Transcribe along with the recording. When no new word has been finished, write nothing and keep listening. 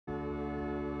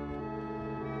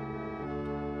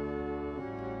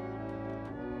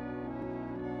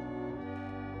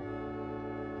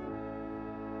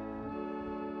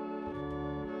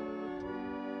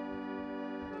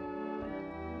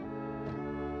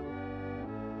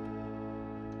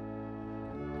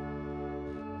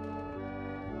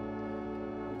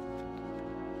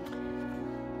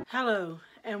Hello,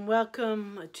 and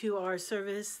welcome to our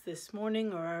service this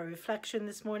morning, or our reflection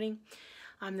this morning.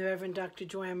 I'm the Reverend Dr.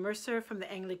 Joanne Mercer from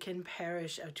the Anglican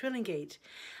Parish of Twillingate.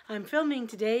 I'm filming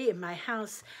today in my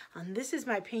house. This is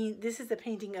the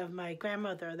painting of my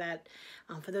grandmother that,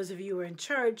 for those of you who are in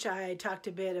church, I talked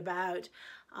a bit about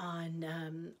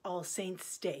on All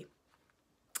Saints' Day.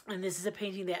 And this is a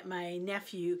painting that my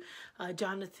nephew,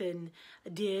 Jonathan,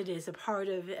 did as a part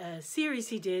of a series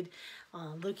he did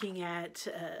looking at,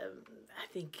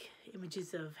 I think,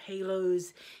 images of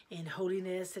halos and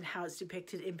holiness and how it's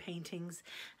depicted in paintings.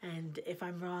 And if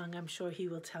I'm wrong, I'm sure he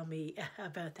will tell me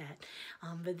about that.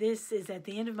 But this is at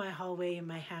the end of my hallway in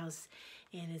my house,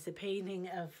 and it's a painting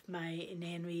of my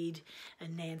Nan Reed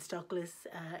and Nan Stockless,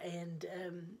 and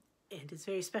it's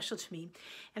very special to me.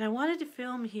 And I wanted to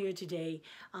film here today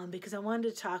because I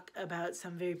wanted to talk about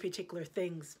some very particular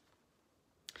things.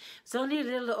 It's only a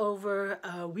little over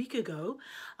a week ago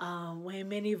when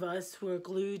many of us were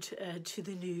glued to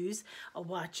the news,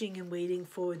 watching and waiting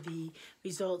for the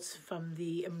results from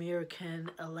the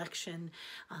American election.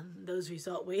 Those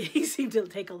result waiting seemed to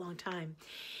take a long time.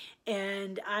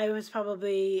 And I was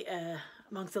probably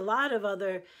amongst a lot of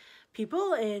other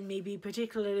people, and maybe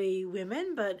particularly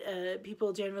women, but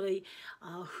people generally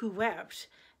who wept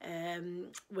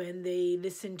when they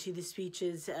listened to the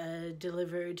speeches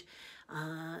delivered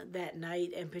that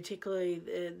night, and particularly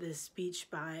the speech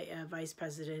by Vice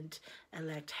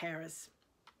President-elect Harris.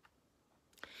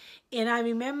 And I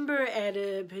remember at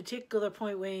a particular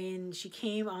point when she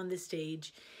came on the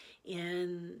stage,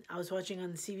 and I was watching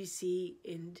on the CBC,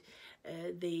 and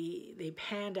they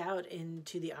panned out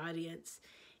into the audience,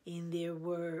 and there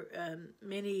were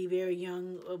many very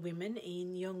young women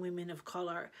and young women of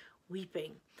color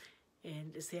weeping.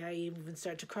 And to say I even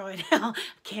start to cry now. I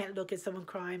can't look at someone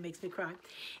crying, makes me cry.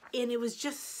 And it was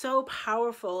just so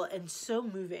powerful and so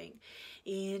moving.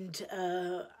 And,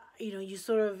 you know, you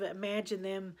sort of imagine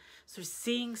them sort of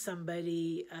seeing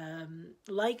somebody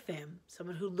like them,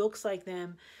 someone who looks like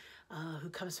them, who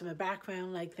comes from a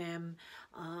background like them,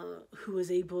 who was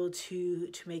able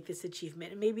to make this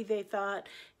achievement. And maybe they thought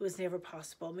it was never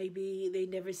possible. Maybe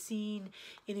they'd never seen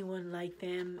anyone like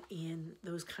them in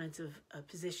those kinds of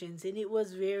positions. And it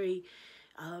was very,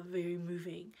 very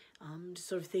moving to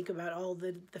sort of think about all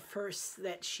the firsts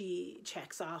that she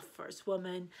checks off. First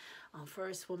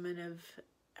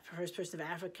person of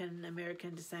African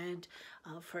American descent,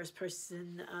 first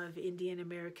person of Indian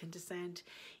American descent,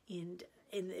 and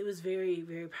it was very,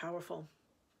 very powerful.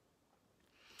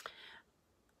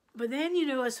 But then, you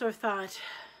know, I sort of thought,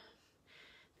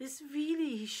 this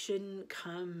really shouldn't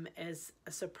come as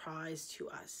a surprise to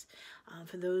us,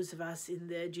 for those of us in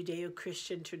the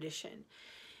Judeo-Christian tradition,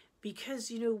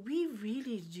 because, you know, we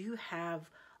really do have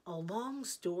a long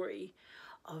story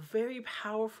of very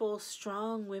powerful,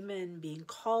 strong women being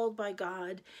called by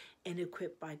God and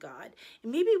equipped by God.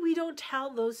 And maybe we don't tell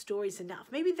those stories enough.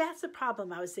 Maybe that's the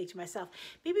problem, I would say to myself.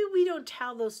 Maybe we don't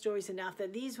tell those stories enough,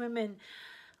 that these women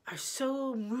are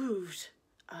so moved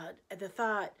at the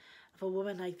thought of a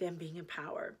woman like them being in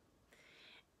power.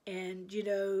 And, you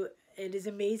know, it is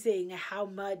amazing how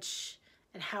much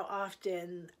and how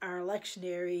often our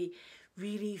lectionary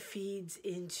really feeds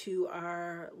into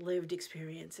our lived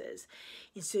experiences.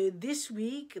 And so this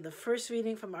week, the first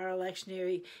reading from our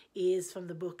lectionary is from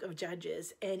the book of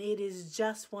Judges, and it is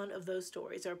just one of those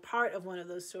stories, or part of one of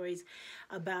those stories,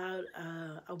 about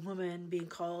a woman being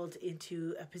called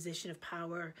into a position of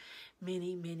power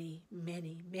many, many,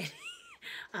 many,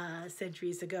 many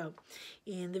centuries ago.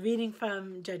 In the reading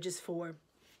from Judges 4.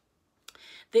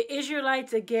 The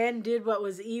Israelites again did what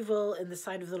was evil in the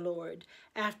sight of the Lord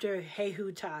after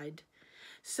Jehu died.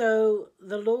 So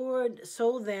the Lord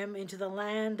sold them into the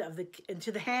hand of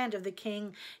the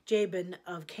king Jabin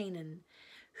of Canaan,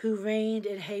 who reigned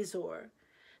in Hazor.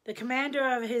 The commander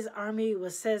of his army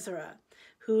was Sisera,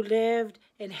 who lived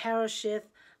in Harosheth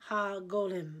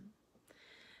ha-Golim.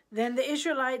 Then the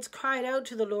Israelites cried out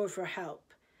to the Lord for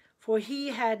help, for he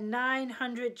had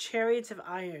 900 chariots of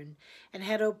iron, and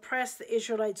had oppressed the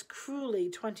Israelites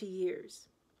cruelly 20 years.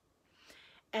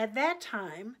 At that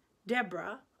time,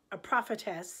 Deborah, a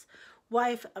prophetess,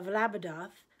 wife of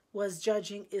Lapidoth, was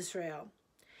judging Israel.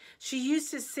 She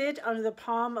used to sit under the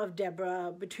palm of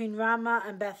Deborah between Ramah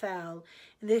and Bethel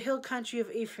in the hill country of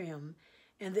Ephraim,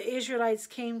 and the Israelites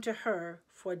came to her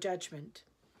for judgment.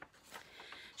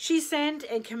 She sent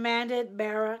and commanded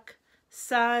Barak,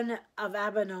 son of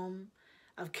Abinoam,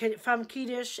 from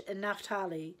Kedesh and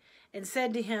Naphtali, and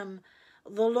said to him,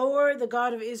 The Lord, the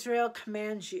God of Israel,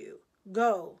 commands you,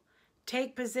 go,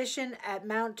 take position at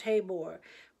Mount Tabor,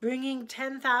 bringing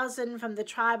 10,000 from the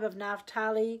tribe of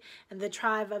Naphtali and the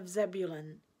tribe of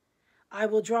Zebulun. I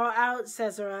will draw out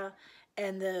Sisera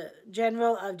and the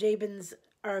general of Jabin's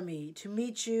army to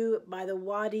meet you by the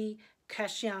Wadi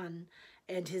Kashan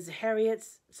and his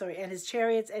chariots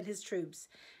and his troops,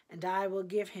 and I will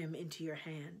give him into your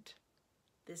hand.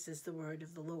 This is the word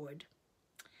of the Lord.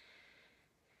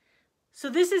 So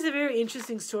this is a very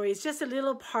interesting story. It's just a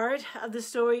little part of the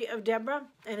story of Deborah,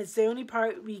 and it's the only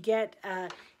part we get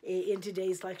in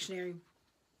today's lectionary.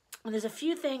 And there's a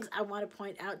few things I want to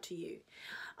point out to you.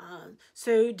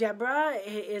 So Deborah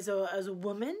is a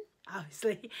woman,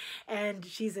 obviously, and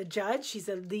she's a judge, she's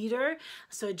a leader.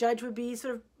 So a judge would be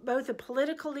sort of both a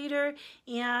political leader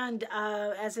and,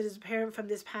 as it is apparent from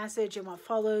this passage and what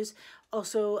follows,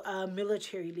 also a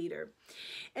military leader.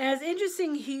 And it's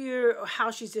interesting here how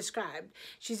she's described.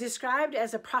 She's described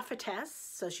as a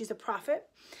prophetess, so she's a prophet.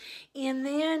 And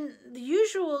then the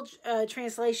usual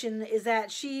translation is that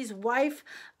she's wife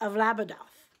of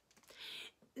Labadoth.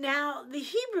 Now, the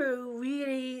Hebrew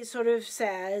really sort of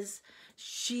says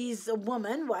she's a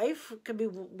woman, wife, could be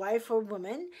wife or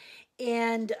woman,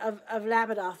 and of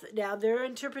Labadoth. Now, they're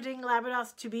interpreting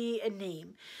Labadoth to be a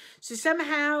name. So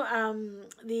somehow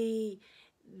the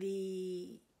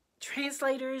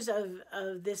translators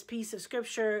of this piece of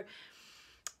scripture,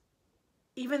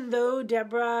 even though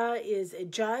Deborah is a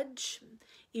judge,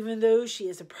 even though she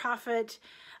is a prophet,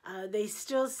 they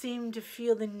still seem to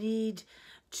feel the need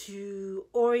to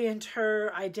orient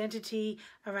her identity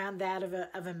around that of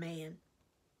a man.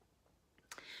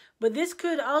 But this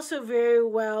could also very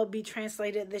well be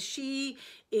translated that she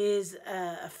is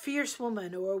a fierce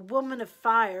woman, or a woman of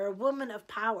fire, a woman of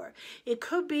power. It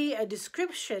could be a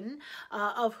description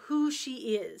of who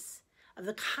she is, of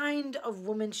the kind of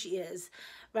woman she is,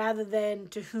 rather than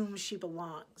to whom she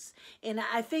belongs. And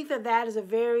I think that that is a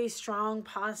very strong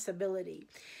possibility.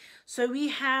 So we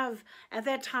have, at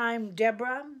that time,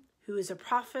 Deborah, who is a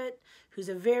prophet, who's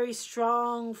a very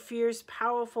strong, fierce,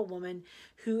 powerful woman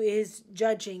who is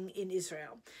judging in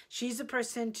Israel. She's the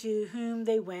person to whom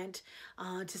they went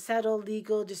to settle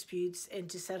legal disputes and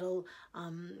to settle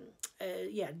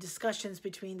discussions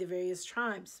between the various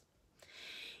tribes.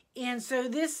 And so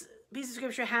this piece of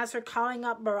scripture has her calling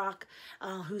up Barak,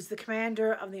 who's the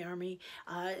commander of the army,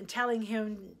 and telling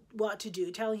him what to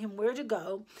do, telling him where to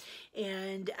go,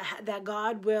 and that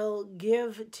God will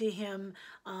give to him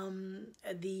the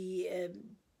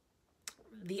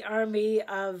army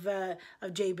of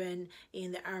Jabin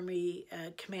and the army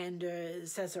commander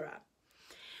Sisera.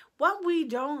 What we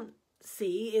don't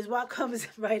see is what comes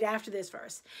right after this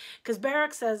verse, because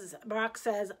Barak says,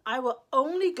 I will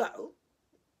only go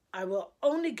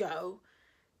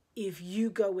if you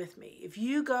go with me. If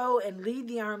you go and lead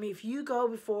the army, if you go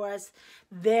before us,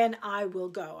 then I will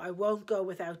go. I won't go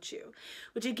without you.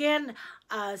 Which again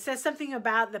says something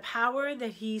about the power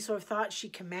that he sort of thought she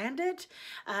commanded.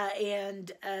 So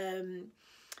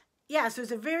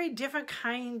it's a very different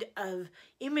kind of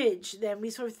image than we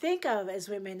sort of think of as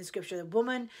women in Scripture. A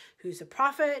woman who's a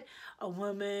prophet, a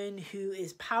woman who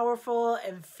is powerful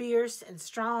and fierce and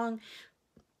strong,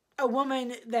 a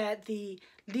woman that the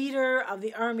leader of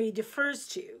the army defers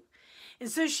to. And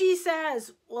so she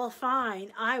says, well,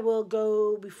 fine, I will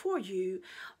go before you,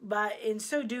 but in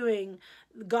so doing,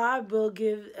 God will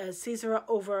give Sisera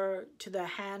over to the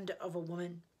hand of a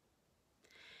woman.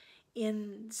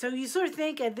 So you sort of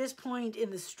think at this point in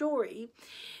the story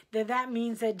that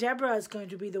means that Deborah is going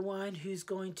to be the one who's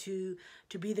going to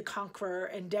be the conqueror,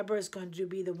 and Deborah is going to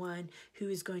be the one who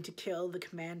is going to kill the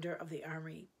commander of the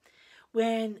army.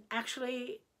 When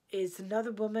actually it's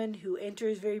another woman who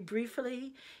enters very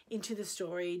briefly into the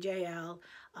story, Jael,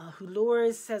 who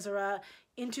lures Sisera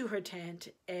into her tent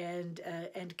and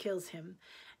kills him,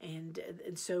 and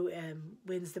so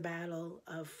wins the battle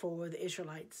for the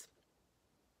Israelites.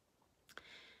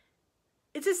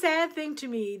 It's a sad thing to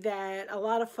me that a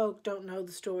lot of folk don't know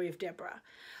the story of Deborah.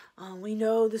 We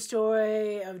know the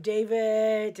story of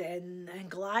David and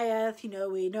Goliath.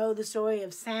 We know the story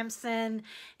of Samson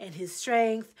and his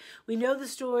strength. We know the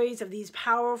stories of these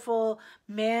powerful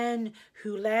men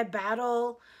who led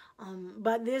battle.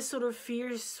 But this sort of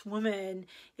fierce woman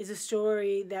is a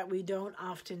story that we don't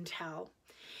often tell.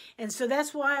 And so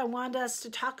that's why I want us to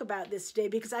talk about this today,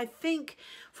 because I think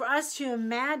for us to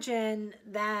imagine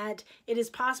that it is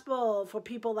possible for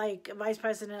people like Vice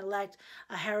President-elect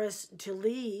Harris to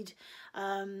lead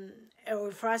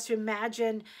or for us to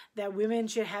imagine that women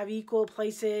should have equal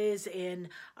places in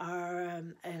our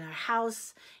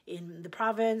house, in the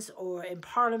province, or in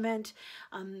parliament,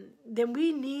 then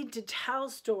we need to tell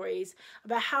stories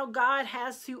about how God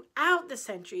has throughout the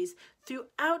centuries,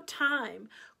 throughout time,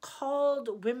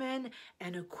 called women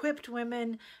and equipped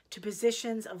women to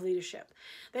positions of leadership.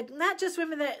 That not just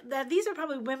women, that these are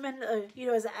probably women,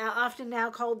 as often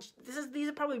now called, these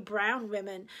are probably brown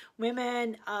women,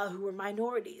 who were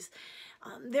minorities.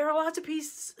 There are lots of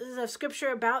pieces of scripture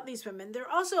about these women. There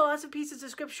are also lots of pieces of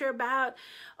scripture about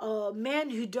men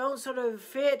who don't sort of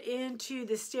fit into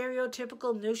the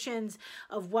stereotypical notions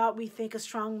of what we think a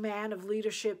strong man of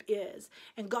leadership is.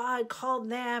 And God called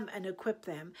them and equipped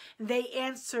them. And they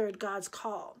answered God's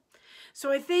call.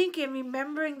 So I think in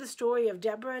remembering the story of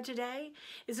Deborah today,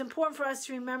 it's important for us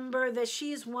to remember that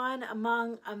she is one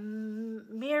among a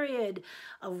myriad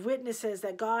of witnesses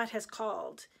that God has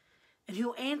called, and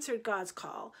who answered God's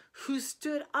call, who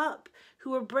stood up,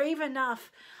 who were brave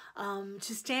enough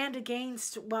to stand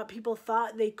against what people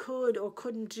thought they could or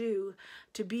couldn't do,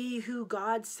 to be who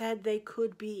God said they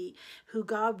could be, who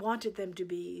God wanted them to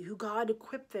be, who God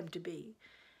equipped them to be.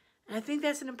 And I think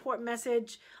that's an important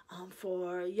message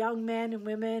for young men and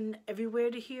women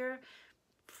everywhere to hear,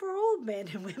 for old men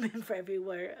and women for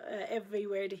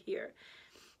everywhere to hear,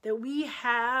 that we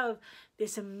have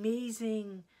this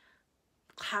amazing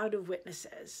cloud of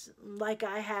witnesses, like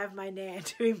I have my Nan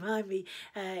to remind me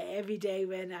every day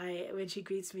when she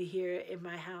greets me here in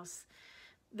my house,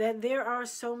 that there are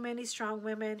so many strong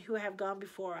women who have gone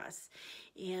before us.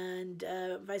 And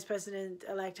Vice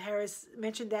President-elect Harris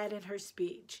mentioned that in her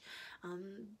speech,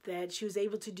 that she was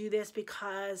able to do this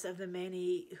because of the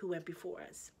many who went before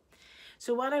us.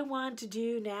 So what I want to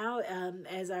do now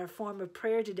as our form of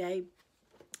prayer today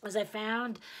is I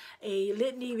found a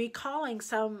litany recalling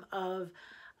some of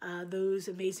those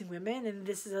amazing women, and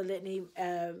this is a litany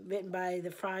written by the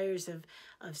friars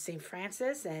of St.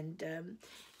 Francis,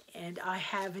 and I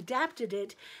have adapted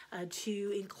it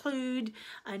to include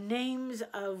names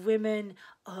of women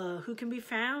who can be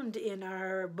found in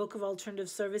our Book of Alternative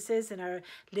Services and our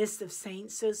list of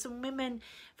saints. So some women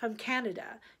from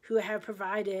Canada who have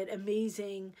provided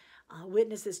amazing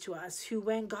witnesses to us, who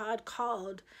when God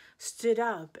called, stood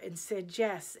up and said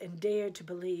yes and dared to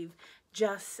believe,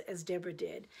 just as Deborah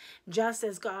did, just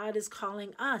as God is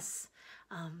calling us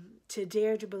to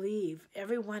dare to believe.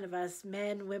 Every one of us,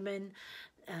 men, women,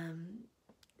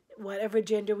 whatever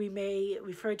gender we may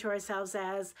refer to ourselves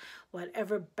as,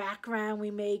 whatever background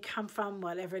we may come from,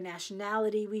 whatever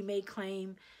nationality we may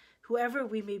claim, whoever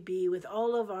we may be, with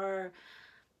all of our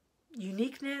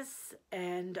uniqueness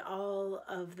and all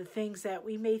of the things that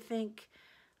we may think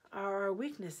are our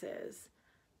weaknesses,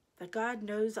 that God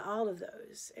knows all of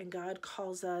those, and God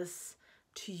calls us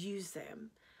to use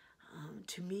them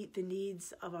to meet the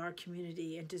needs of our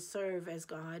community and to serve as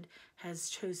God has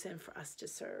chosen for us to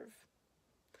serve.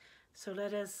 So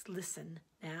let us listen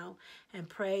now and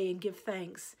pray and give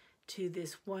thanks to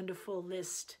this wonderful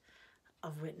list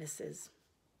of witnesses.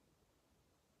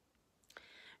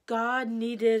 God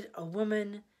needed a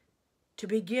woman to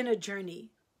begin a journey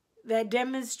that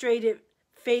demonstrated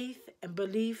faith and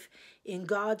belief in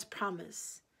God's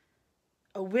promise,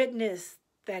 a witness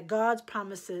that God's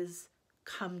promises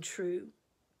come true.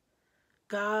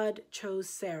 God chose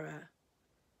Sarah,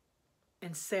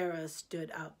 and Sarah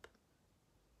stood up.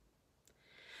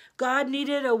 God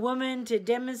needed a woman to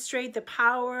demonstrate the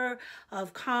power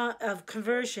of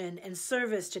conversion and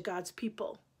service to God's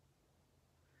people.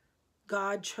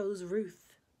 God chose Ruth,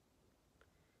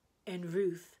 and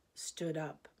Ruth stood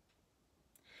up.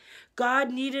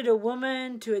 God needed a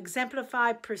woman to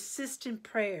exemplify persistent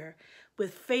prayer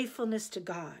with faithfulness to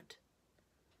God.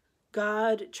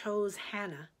 God chose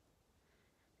Hannah,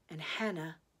 and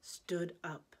Hannah stood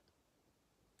up.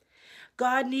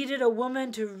 God needed a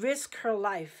woman to risk her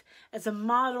life as a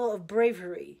model of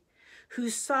bravery, who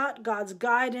sought God's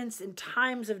guidance in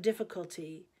times of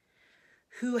difficulty,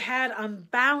 who had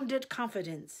unbounded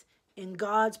confidence in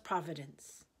God's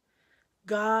providence.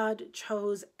 God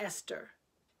chose Esther,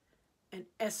 and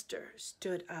Esther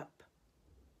stood up.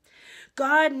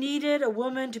 God needed a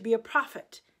woman to be a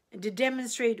prophet and to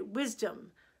demonstrate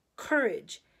wisdom,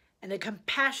 courage, and a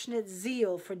compassionate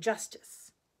zeal for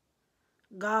justice.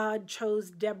 God chose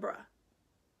Deborah,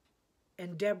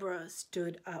 and Deborah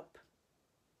stood up.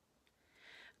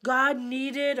 God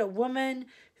needed a woman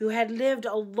who had lived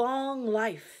a long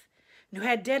life and who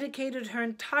had dedicated her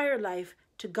entire life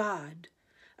to God,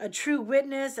 a true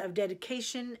witness of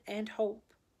dedication and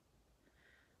hope.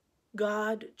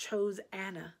 God chose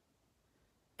Anna,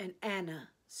 and Anna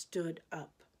stood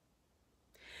up.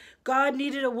 God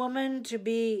needed a woman to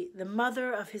be the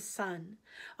mother of his son,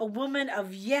 a woman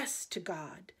of yes to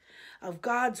God, of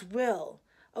God's will,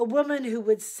 a woman who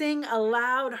would sing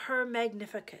aloud her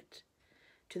Magnificat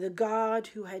to the God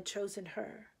who had chosen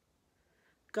her.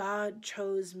 God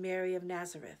chose Mary of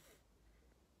Nazareth,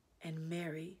 and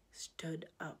Mary stood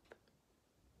up.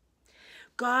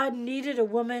 God needed a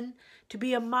woman to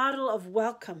be a model of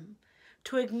welcome,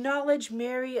 to acknowledge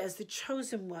Mary as the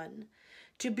chosen one,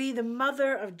 to be the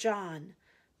mother of John,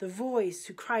 the voice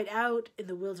who cried out in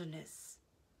the wilderness.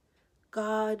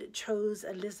 God chose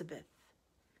Elizabeth,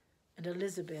 and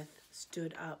Elizabeth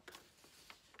stood up.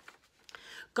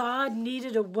 God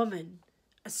needed a woman,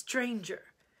 a stranger,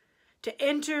 to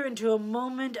enter into a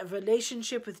moment of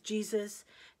relationship with Jesus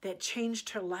that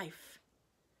changed her life,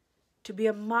 to be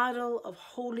a model of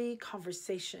holy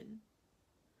conversation.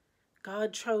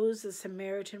 God chose the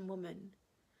Samaritan woman,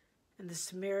 and the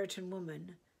Samaritan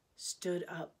woman stood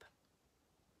up.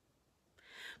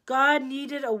 God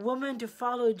needed a woman to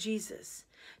follow Jesus,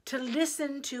 to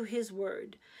listen to his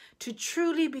word, to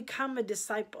truly become a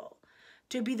disciple,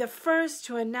 to be the first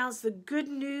to announce the good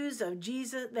news of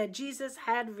Jesus, that Jesus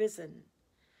had risen.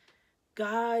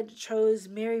 God chose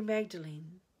Mary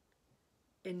Magdalene,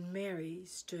 and Mary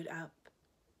stood up.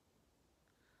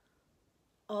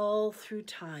 All through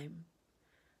time,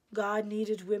 God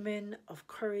needed women of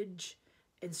courage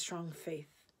and strong faith.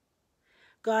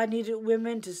 God needed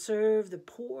women to serve the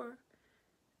poor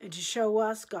and to show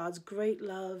us God's great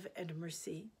love and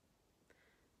mercy.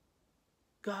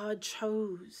 God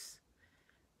chose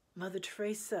Mother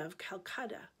Teresa of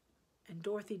Calcutta and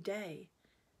Dorothy Day,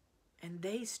 and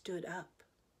they stood up.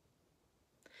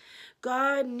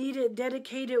 God needed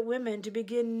dedicated women to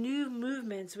begin new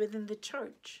movements within the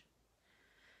church.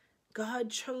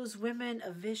 God chose women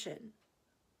of vision.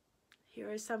 Here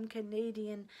are some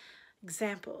Canadian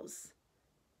examples.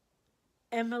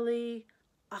 Emily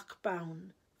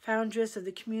Ochbaum, foundress of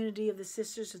the Community of the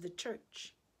Sisters of the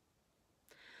Church.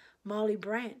 Molly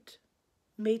Brandt,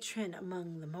 matron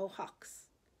among the Mohawks.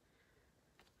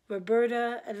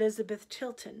 Roberta Elizabeth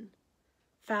Tilton,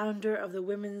 founder of the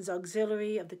Women's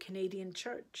Auxiliary of the Canadian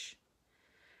Church.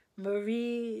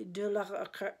 Marie de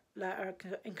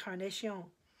l'Incarnation,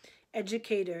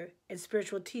 educator and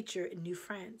spiritual teacher in New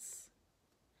France.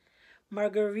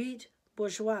 Marguerite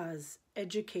Bourgeois,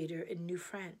 educator in New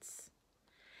France.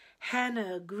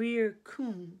 Hannah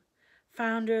Greer-Kuhn,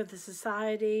 founder of the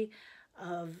Society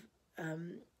of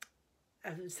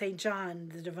St.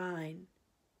 John the Divine.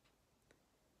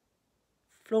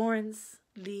 Florence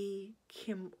Lee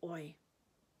Kim Oy,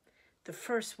 the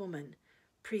first woman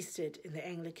priesthood in the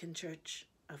Anglican Church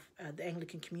of the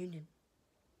Anglican Communion.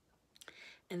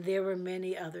 And there were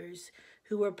many others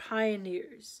who were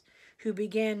pioneers, who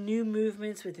began new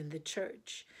movements within the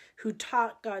church, who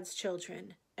taught God's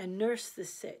children and nursed the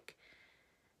sick,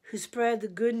 who spread the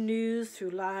good news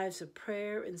through lives of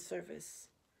prayer and service.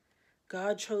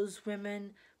 God chose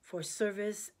women for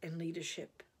service and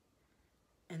leadership,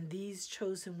 and these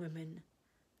chosen women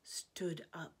stood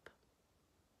up.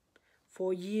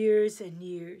 For years and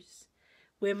years,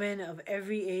 women of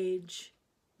every age,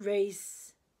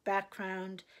 race,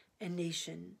 background, and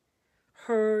nation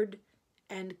heard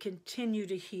and continue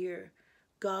to hear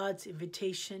God's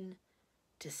invitation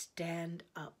to stand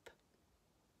up.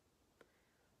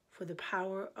 For the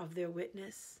power of their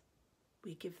witness,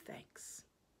 we give thanks.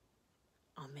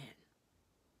 Amen.